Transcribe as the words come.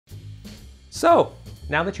So,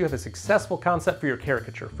 now that you have a successful concept for your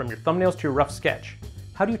caricature, from your thumbnails to your rough sketch,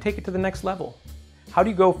 how do you take it to the next level? How do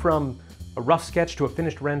you go from a rough sketch to a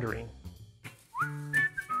finished rendering?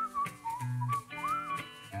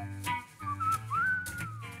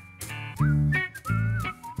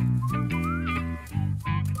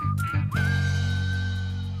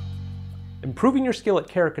 Improving your skill at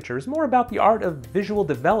caricature is more about the art of visual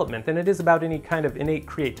development than it is about any kind of innate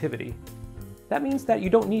creativity. That means that you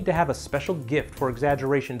don't need to have a special gift for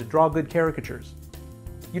exaggeration to draw good caricatures.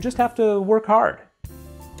 You just have to work hard.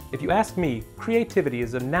 If you ask me, creativity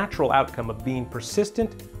is a natural outcome of being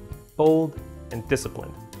persistent, bold, and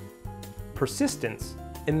disciplined. Persistence,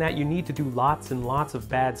 in that you need to do lots and lots of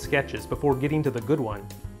bad sketches before getting to the good one.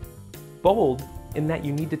 Bold, in that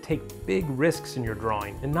you need to take big risks in your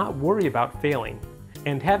drawing and not worry about failing.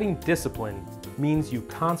 And having discipline means you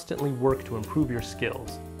constantly work to improve your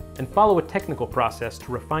skills and follow a technical process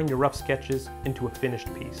to refine your rough sketches into a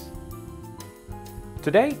finished piece.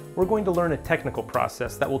 Today, we're going to learn a technical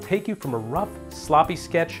process that will take you from a rough, sloppy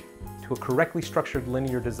sketch to a correctly structured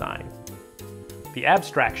linear design. The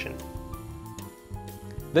abstraction.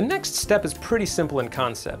 The next step is pretty simple in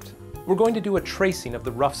concept. We're going to do a tracing of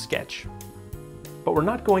the rough sketch. But we're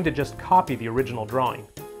not going to just copy the original drawing.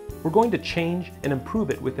 We're going to change and improve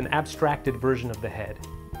it with an abstracted version of the head.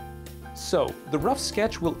 So, the rough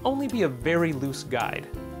sketch will only be a very loose guide.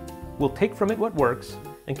 We'll take from it what works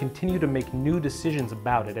and continue to make new decisions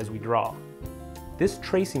about it as we draw. This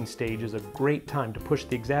tracing stage is a great time to push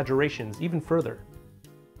the exaggerations even further.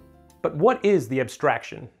 But what is the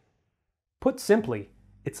abstraction? Put simply,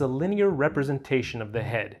 it's a linear representation of the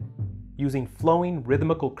head, using flowing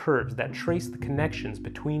rhythmical curves that trace the connections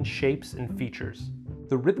between shapes and features.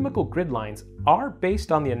 The rhythmical grid lines are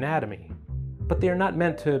based on the anatomy, but they are not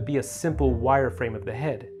meant to be a simple wireframe of the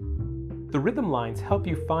head. The rhythm lines help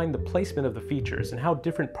you find the placement of the features and how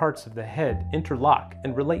different parts of the head interlock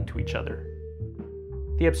and relate to each other.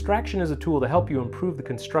 The abstraction is a tool to help you improve the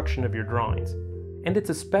construction of your drawings, and it's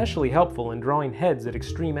especially helpful in drawing heads at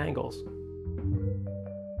extreme angles.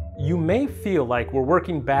 You may feel like we're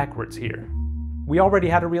working backwards here. We already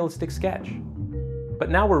had a realistic sketch, but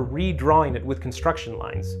now we're redrawing it with construction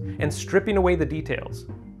lines and stripping away the details.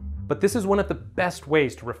 But this is one of the best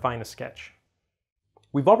ways to refine a sketch.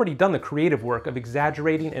 We've already done the creative work of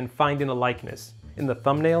exaggerating and finding a likeness in the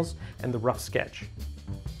thumbnails and the rough sketch.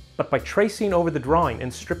 But by tracing over the drawing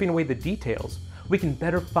and stripping away the details, we can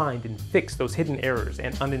better find and fix those hidden errors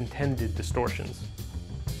and unintended distortions.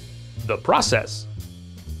 The process.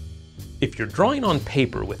 If you're drawing on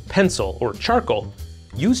paper with pencil or charcoal,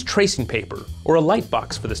 use tracing paper or a light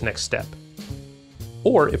box for this next step.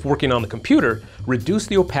 Or if working on the computer, reduce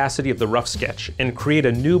the opacity of the rough sketch and create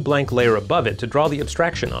a new blank layer above it to draw the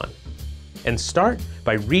abstraction on. And start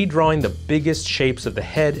by redrawing the biggest shapes of the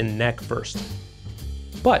head and neck first.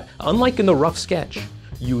 But unlike in the rough sketch,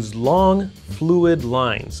 use long, fluid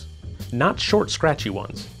lines, not short, scratchy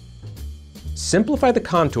ones. Simplify the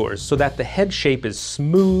contours so that the head shape is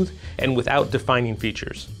smooth and without defining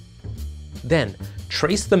features. Then,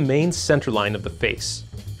 trace the main center line of the face,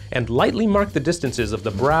 and lightly mark the distances of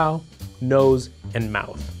the brow, nose, and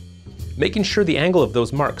mouth, making sure the angle of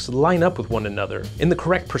those marks line up with one another in the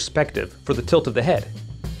correct perspective for the tilt of the head.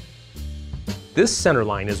 This center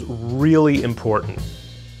line is really important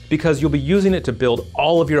because you'll be using it to build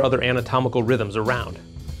all of your other anatomical rhythms around.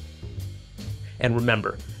 And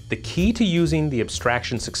remember, the key to using the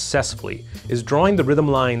abstraction successfully is drawing the rhythm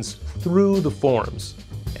lines through the forms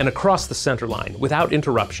and across the center line without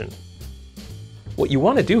interruption. What you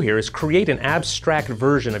want to do here is create an abstract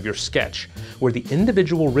version of your sketch where the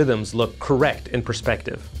individual rhythms look correct in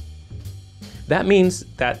perspective. That means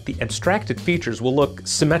that the abstracted features will look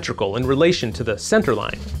symmetrical in relation to the center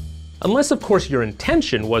line, unless of course your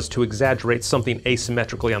intention was to exaggerate something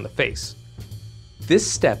asymmetrically on the face. This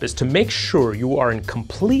step is to make sure you are in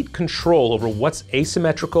complete control over what's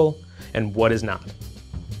asymmetrical and what is not.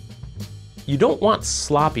 You don't want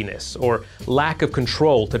sloppiness or lack of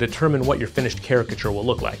control to determine what your finished caricature will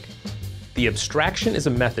look like. The abstraction is a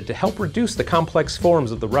method to help reduce the complex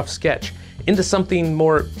forms of the rough sketch into something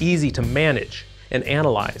more easy to manage and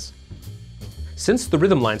analyze. Since the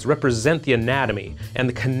rhythm lines represent the anatomy and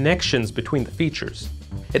the connections between the features,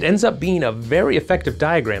 it ends up being a very effective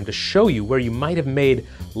diagram to show you where you might have made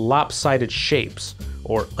lopsided shapes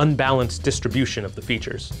or unbalanced distribution of the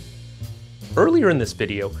features. Earlier in this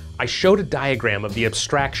video, I showed a diagram of the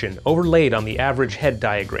abstraction overlaid on the average head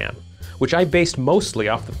diagram, which I based mostly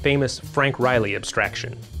off the famous Frank Reilly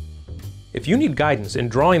abstraction. If you need guidance in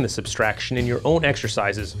drawing this abstraction in your own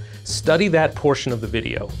exercises, study that portion of the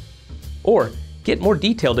video. Or, Get more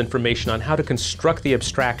detailed information on how to construct the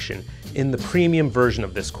abstraction in the premium version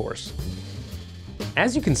of this course.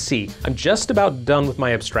 As you can see, I'm just about done with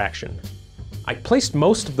my abstraction. I placed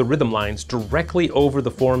most of the rhythm lines directly over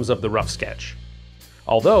the forms of the rough sketch.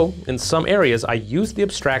 Although, in some areas I used the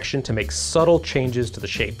abstraction to make subtle changes to the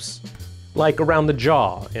shapes, like around the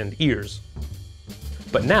jaw and ears.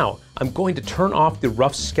 But now, I'm going to turn off the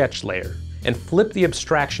rough sketch layer and flip the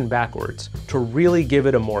abstraction backwards to really give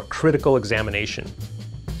it a more critical examination.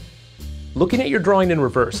 Looking at your drawing in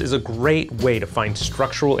reverse is a great way to find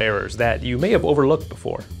structural errors that you may have overlooked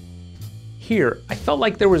before. Here, I felt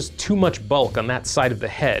like there was too much bulk on that side of the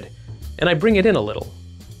head, and I bring it in a little.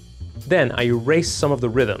 Then I erase some of the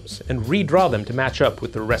rhythms and redraw them to match up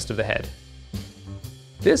with the rest of the head.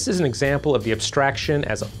 This is an example of the abstraction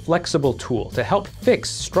as a flexible tool to help fix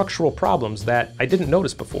structural problems that I didn't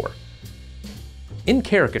notice before. In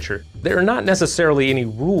Caricature, there are not necessarily any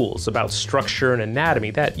rules about structure and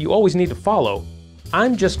anatomy that you always need to follow.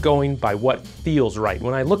 I'm just going by what feels right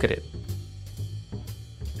when I look at it.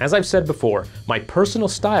 As I've said before, my personal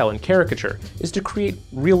style in Caricature is to create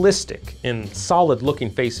realistic and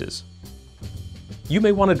solid-looking faces. You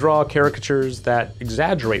may want to draw caricatures that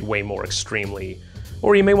exaggerate way more extremely,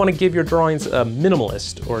 or you may want to give your drawings a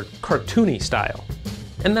minimalist or cartoony style.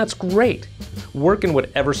 And that's great! Work in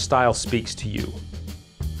whatever style speaks to you.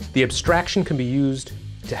 The abstraction can be used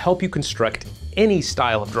to help you construct any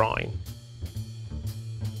style of drawing.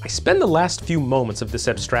 I spend the last few moments of this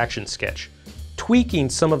abstraction sketch tweaking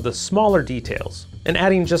some of the smaller details and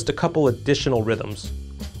adding just a couple additional rhythms.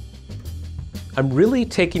 I'm really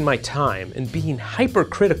taking my time and being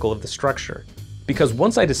hypercritical of the structure, because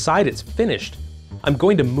once I decide it's finished, I'm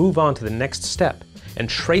going to move on to the next step and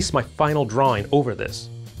trace my final drawing over this.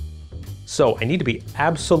 So I need to be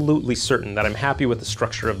absolutely certain that I'm happy with the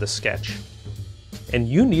structure of the sketch. And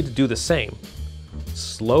you need to do the same.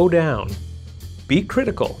 Slow down. Be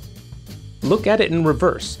critical. Look at it in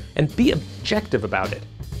reverse and be objective about it.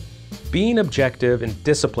 Being objective and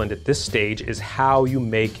disciplined at this stage is how you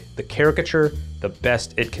make the caricature the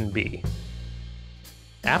best it can be.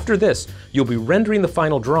 After this, you'll be rendering the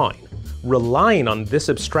final drawing, relying on this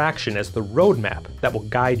abstraction as the roadmap that will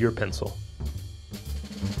guide your pencil.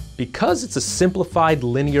 Because it's a simplified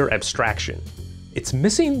linear abstraction, it's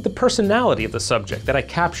missing the personality of the subject that I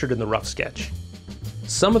captured in the rough sketch.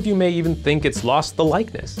 Some of you may even think it's lost the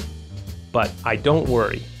likeness. But I don't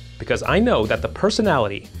worry, because I know that the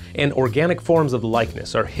personality and organic forms of the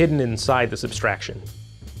likeness are hidden inside this abstraction.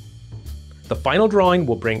 The final drawing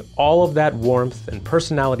will bring all of that warmth and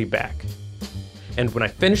personality back. And when I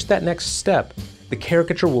finish that next step, the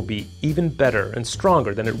caricature will be even better and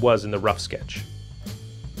stronger than it was in the rough sketch.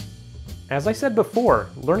 As I said before,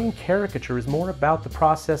 learning caricature is more about the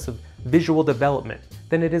process of visual development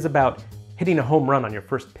than it is about hitting a home run on your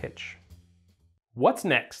first pitch. What's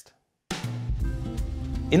next?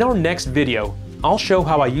 In our next video, I'll show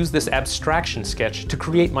how I use this abstraction sketch to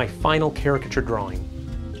create my final caricature drawing.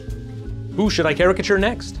 Who should I caricature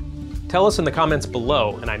next? Tell us in the comments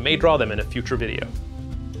below, and I may draw them in a future video.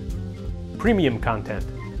 Premium content.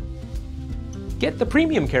 Get the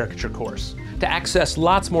Premium Caricature course to access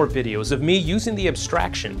lots more videos of me using the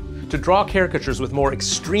abstraction to draw caricatures with more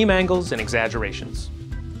extreme angles and exaggerations.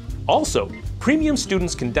 Also, Premium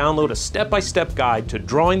students can download a step-by-step guide to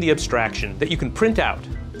drawing the abstraction that you can print out,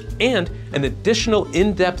 and an additional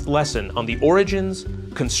in-depth lesson on the origins,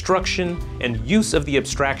 construction, and use of the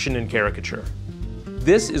abstraction in caricature.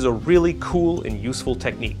 This is a really cool and useful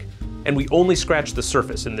technique, and we only scratch the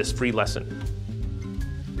surface in this free lesson.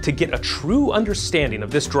 To get a true understanding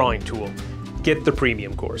of this drawing tool, get the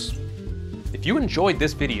Premium course. If you enjoyed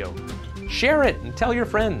this video, share it and tell your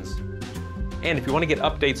friends. And if you want to get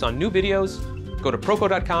updates on new videos, go to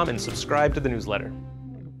proko.com and subscribe to the newsletter.